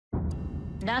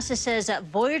NASA says that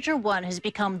Voyager 1 has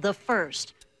become the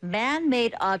first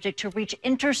man-made object to reach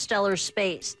interstellar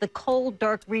space, the cold,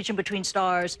 dark region between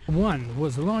stars. One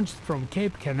was launched from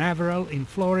Cape Canaveral in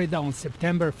Florida on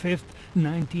September 5th,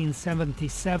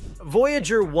 1977.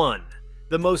 Voyager 1,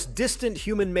 the most distant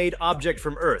human-made object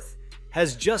from Earth,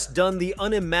 has just done the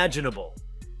unimaginable,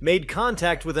 made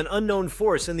contact with an unknown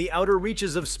force in the outer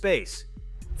reaches of space.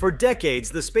 For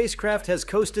decades, the spacecraft has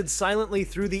coasted silently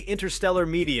through the interstellar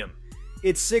medium,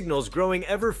 its signals growing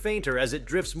ever fainter as it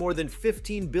drifts more than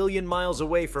 15 billion miles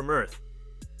away from Earth.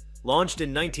 Launched in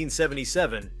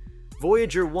 1977,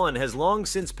 Voyager 1 has long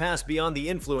since passed beyond the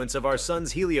influence of our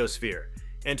Sun's heliosphere,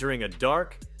 entering a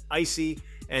dark, icy,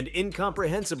 and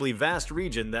incomprehensibly vast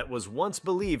region that was once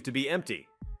believed to be empty.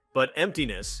 But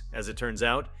emptiness, as it turns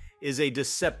out, is a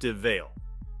deceptive veil.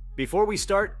 Before we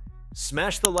start,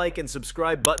 smash the like and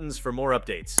subscribe buttons for more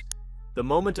updates. The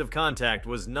moment of contact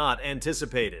was not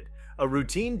anticipated. A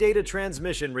routine data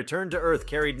transmission returned to Earth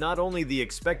carried not only the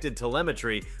expected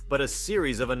telemetry, but a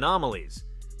series of anomalies,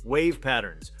 wave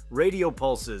patterns, radio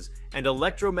pulses, and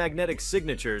electromagnetic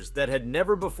signatures that had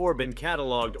never before been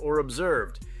cataloged or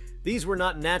observed. These were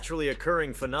not naturally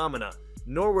occurring phenomena,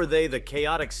 nor were they the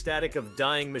chaotic static of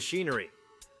dying machinery.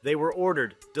 They were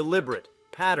ordered, deliberate,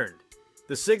 patterned.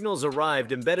 The signals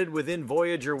arrived embedded within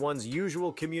Voyager 1's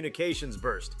usual communications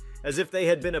burst, as if they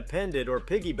had been appended or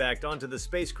piggybacked onto the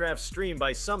spacecraft's stream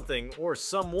by something or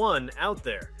someone out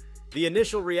there. The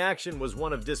initial reaction was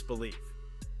one of disbelief.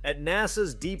 At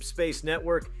NASA's Deep Space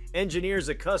Network, engineers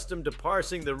accustomed to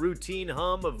parsing the routine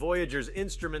hum of Voyager's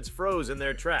instruments froze in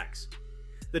their tracks.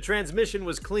 The transmission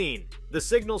was clean, the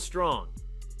signal strong,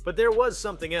 but there was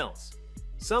something else.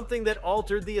 Something that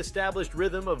altered the established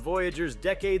rhythm of Voyager's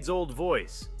decades-old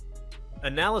voice.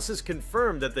 Analysis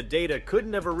confirmed that the data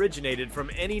couldn't have originated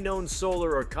from any known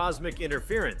solar or cosmic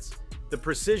interference. The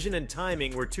precision and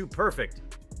timing were too perfect.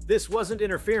 This wasn't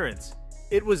interference,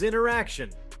 it was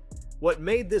interaction. What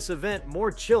made this event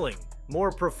more chilling,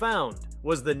 more profound,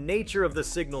 was the nature of the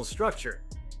signal structure.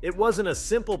 It wasn't a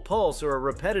simple pulse or a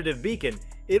repetitive beacon,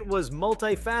 it was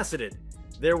multifaceted.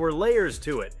 There were layers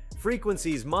to it,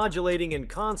 frequencies modulating in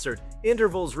concert,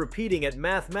 intervals repeating at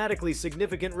mathematically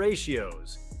significant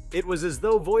ratios. It was as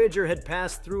though Voyager had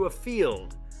passed through a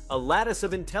field, a lattice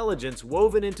of intelligence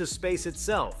woven into space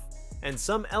itself, and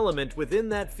some element within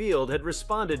that field had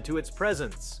responded to its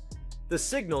presence. The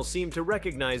signal seemed to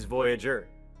recognize Voyager,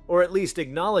 or at least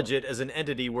acknowledge it as an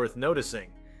entity worth noticing.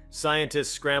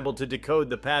 Scientists scrambled to decode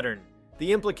the pattern.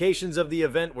 The implications of the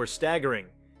event were staggering.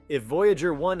 If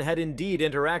Voyager 1 had indeed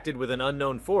interacted with an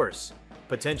unknown force,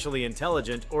 potentially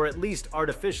intelligent or at least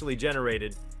artificially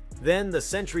generated, then the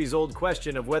centuries-old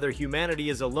question of whether humanity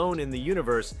is alone in the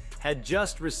universe had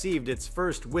just received its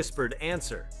first whispered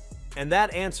answer. And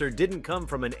that answer didn't come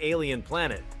from an alien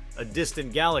planet, a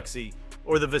distant galaxy,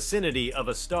 or the vicinity of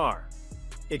a star.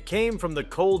 It came from the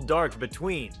cold dark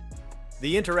between.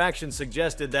 The interaction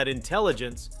suggested that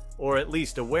intelligence, or at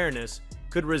least awareness,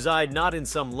 could reside not in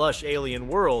some lush alien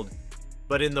world,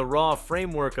 but in the raw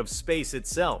framework of space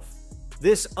itself.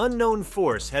 This unknown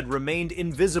force had remained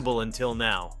invisible until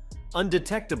now,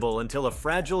 undetectable until a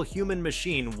fragile human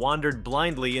machine wandered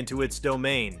blindly into its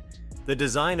domain. The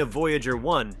design of Voyager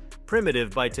 1,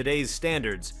 primitive by today's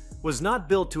standards, was not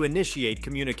built to initiate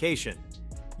communication.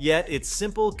 Yet its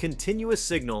simple, continuous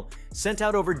signal, sent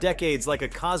out over decades like a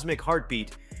cosmic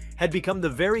heartbeat, had become the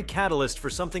very catalyst for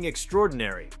something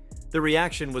extraordinary. The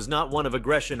reaction was not one of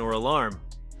aggression or alarm.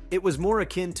 It was more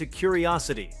akin to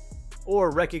curiosity,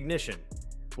 or recognition.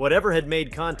 Whatever had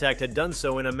made contact had done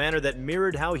so in a manner that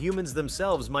mirrored how humans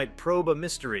themselves might probe a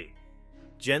mystery.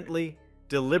 Gently,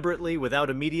 deliberately, without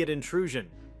immediate intrusion.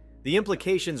 The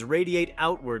implications radiate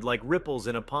outward like ripples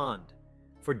in a pond.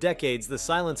 For decades, the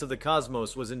silence of the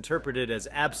cosmos was interpreted as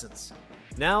absence.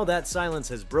 Now that silence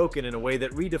has broken in a way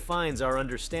that redefines our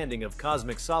understanding of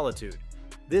cosmic solitude.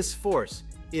 This force,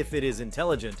 if it is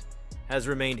intelligent, has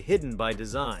remained hidden by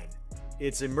design.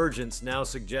 Its emergence now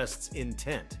suggests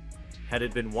intent. Had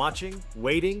it been watching,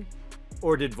 waiting,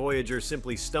 or did Voyager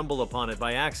simply stumble upon it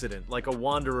by accident, like a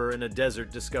wanderer in a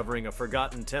desert discovering a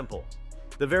forgotten temple?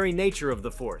 The very nature of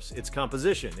the Force, its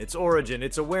composition, its origin,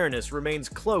 its awareness remains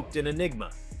cloaked in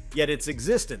enigma. Yet its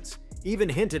existence, even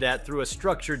hinted at through a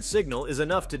structured signal, is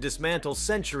enough to dismantle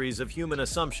centuries of human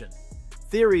assumption.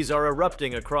 Theories are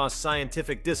erupting across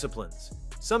scientific disciplines.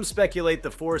 Some speculate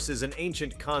the Force is an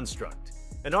ancient construct,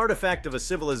 an artifact of a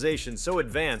civilization so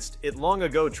advanced it long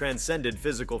ago transcended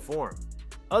physical form.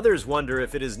 Others wonder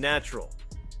if it is natural,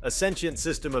 a sentient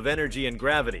system of energy and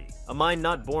gravity, a mind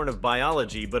not born of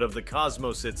biology but of the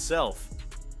cosmos itself.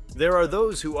 There are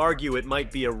those who argue it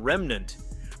might be a remnant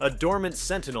a dormant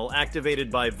sentinel activated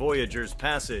by Voyager's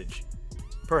passage.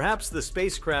 Perhaps the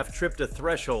spacecraft tripped a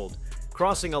threshold,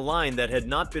 crossing a line that had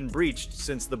not been breached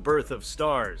since the birth of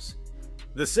stars.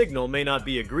 The signal may not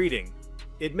be a greeting.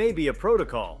 It may be a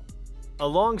protocol. A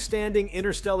long-standing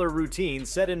interstellar routine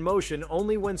set in motion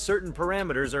only when certain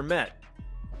parameters are met.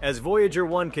 As Voyager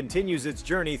 1 continues its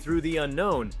journey through the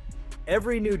unknown,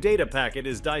 every new data packet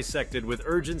is dissected with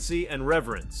urgency and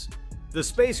reverence. The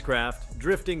spacecraft,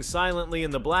 drifting silently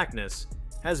in the blackness,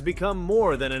 has become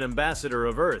more than an ambassador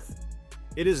of Earth.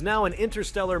 It is now an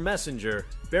interstellar messenger,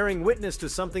 bearing witness to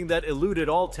something that eluded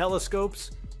all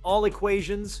telescopes, all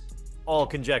equations, all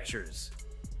conjectures.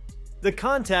 The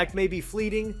contact may be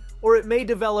fleeting, or it may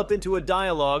develop into a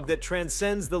dialogue that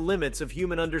transcends the limits of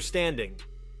human understanding.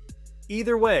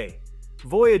 Either way,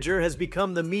 Voyager has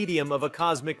become the medium of a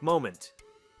cosmic moment.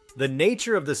 The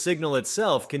nature of the signal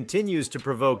itself continues to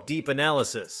provoke deep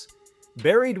analysis.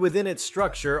 Buried within its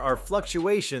structure are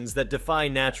fluctuations that defy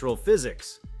natural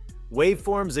physics.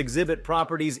 Waveforms exhibit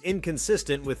properties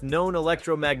inconsistent with known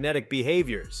electromagnetic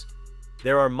behaviors.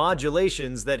 There are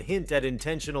modulations that hint at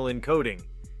intentional encoding,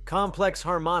 complex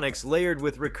harmonics layered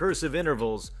with recursive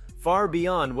intervals far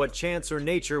beyond what chance or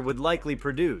nature would likely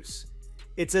produce.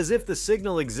 It's as if the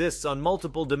signal exists on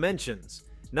multiple dimensions,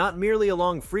 not merely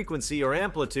along frequency or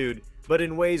amplitude, but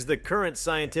in ways the current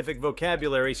scientific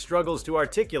vocabulary struggles to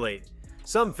articulate.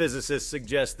 Some physicists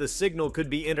suggest the signal could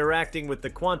be interacting with the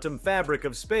quantum fabric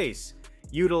of space,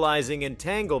 utilizing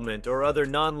entanglement or other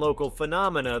non-local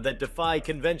phenomena that defy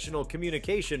conventional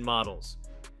communication models.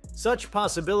 Such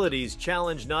possibilities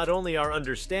challenge not only our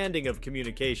understanding of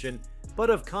communication, but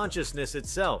of consciousness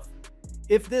itself.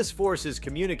 If this force is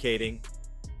communicating,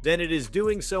 then it is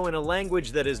doing so in a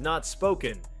language that is not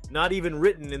spoken, not even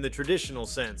written in the traditional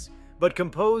sense, but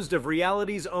composed of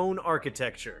reality's own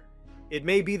architecture. It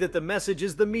may be that the message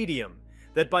is the medium,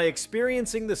 that by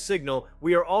experiencing the signal,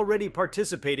 we are already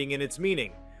participating in its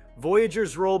meaning.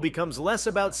 Voyager's role becomes less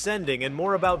about sending and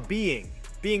more about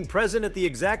being present at the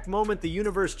exact moment the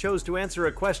universe chose to answer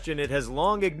a question it has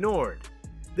long ignored.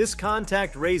 This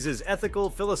contact raises ethical,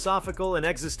 philosophical, and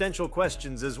existential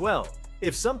questions as well.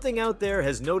 If something out there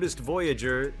has noticed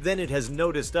Voyager, then it has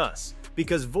noticed us,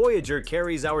 because Voyager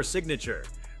carries our signature.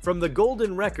 From the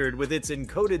golden record with its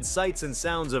encoded sights and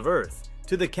sounds of Earth,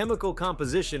 to the chemical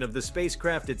composition of the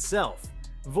spacecraft itself,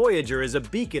 Voyager is a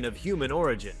beacon of human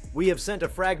origin. We have sent a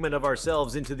fragment of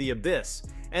ourselves into the abyss,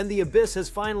 and the abyss has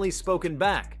finally spoken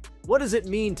back. What does it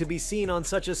mean to be seen on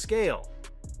such a scale?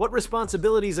 What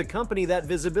responsibilities accompany that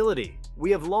visibility? We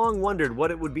have long wondered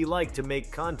what it would be like to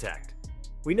make contact.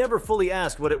 We never fully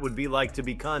asked what it would be like to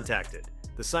be contacted.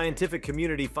 The scientific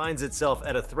community finds itself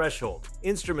at a threshold.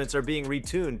 Instruments are being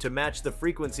retuned to match the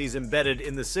frequencies embedded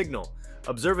in the signal.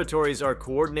 Observatories are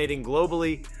coordinating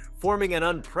globally, forming an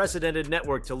unprecedented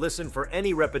network to listen for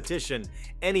any repetition,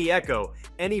 any echo,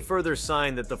 any further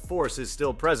sign that the force is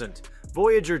still present.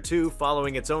 Voyager 2,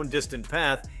 following its own distant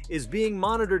path, is being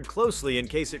monitored closely in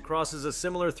case it crosses a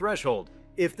similar threshold.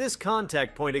 If this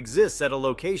contact point exists at a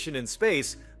location in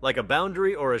space, like a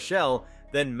boundary or a shell,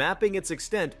 then mapping its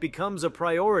extent becomes a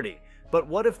priority. But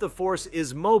what if the force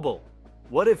is mobile?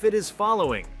 What if it is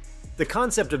following? The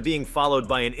concept of being followed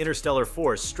by an interstellar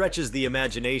force stretches the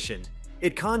imagination.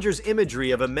 It conjures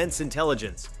imagery of immense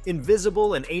intelligence,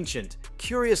 invisible and ancient,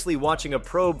 curiously watching a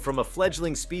probe from a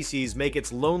fledgling species make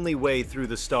its lonely way through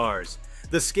the stars.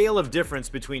 The scale of difference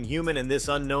between human and this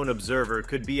unknown observer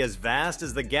could be as vast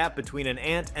as the gap between an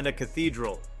ant and a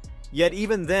cathedral. Yet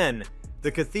even then,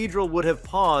 the cathedral would have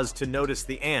paused to notice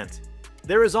the ant.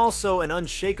 There is also an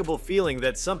unshakable feeling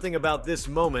that something about this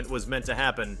moment was meant to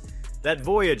happen, that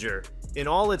Voyager, in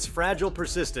all its fragile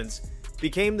persistence,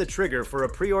 became the trigger for a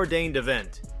preordained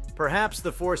event. Perhaps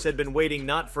the Force had been waiting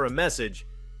not for a message,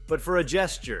 but for a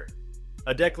gesture,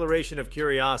 a declaration of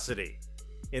curiosity.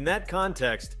 In that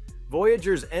context,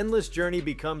 Voyager's endless journey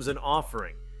becomes an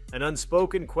offering, an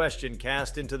unspoken question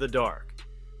cast into the dark.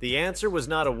 The answer was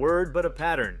not a word but a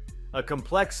pattern, a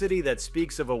complexity that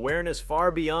speaks of awareness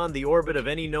far beyond the orbit of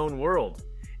any known world.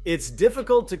 It's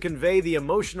difficult to convey the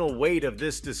emotional weight of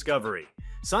this discovery.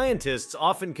 Scientists,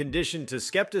 often conditioned to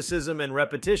skepticism and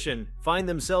repetition, find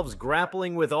themselves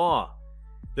grappling with awe.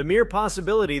 The mere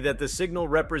possibility that the signal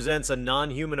represents a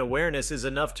non-human awareness is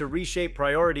enough to reshape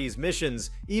priorities,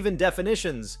 missions, even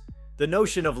definitions. The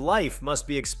notion of life must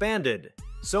be expanded.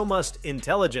 So must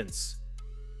intelligence.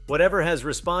 Whatever has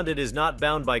responded is not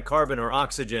bound by carbon or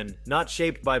oxygen, not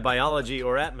shaped by biology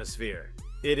or atmosphere.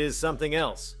 It is something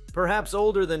else, perhaps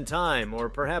older than time, or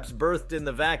perhaps birthed in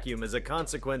the vacuum as a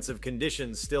consequence of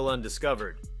conditions still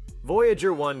undiscovered.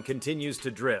 Voyager 1 continues to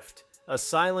drift, a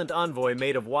silent envoy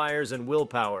made of wires and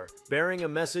willpower, bearing a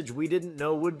message we didn't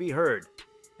know would be heard.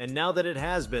 And now that it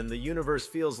has been, the universe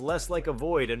feels less like a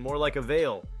void and more like a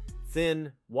veil,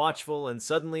 thin, watchful, and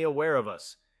suddenly aware of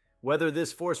us. Whether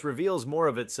this force reveals more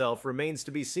of itself remains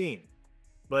to be seen.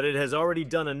 But it has already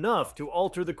done enough to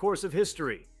alter the course of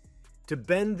history, to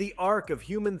bend the arc of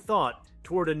human thought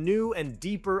toward a new and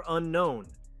deeper unknown.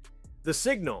 The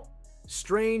signal,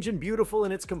 strange and beautiful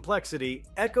in its complexity,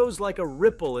 echoes like a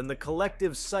ripple in the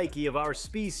collective psyche of our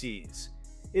species.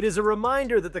 It is a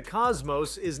reminder that the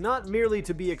cosmos is not merely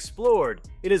to be explored,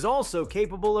 it is also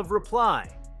capable of reply.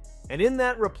 And in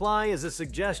that reply is a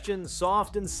suggestion,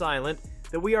 soft and silent,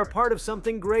 that we are part of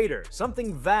something greater,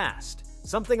 something vast,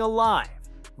 something alive.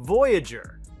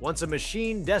 Voyager, once a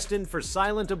machine destined for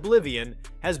silent oblivion,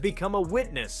 has become a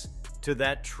witness to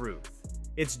that truth.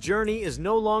 Its journey is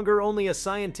no longer only a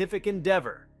scientific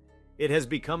endeavor. It has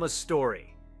become a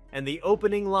story, and the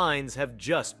opening lines have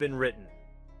just been written.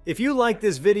 If you like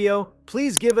this video,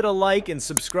 please give it a like and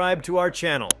subscribe to our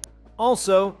channel.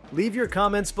 Also, leave your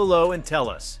comments below and tell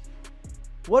us,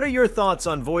 what are your thoughts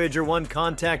on Voyager 1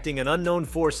 contacting an unknown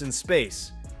force in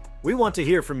space? We want to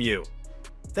hear from you.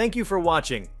 Thank you for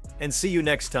watching, and see you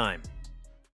next time.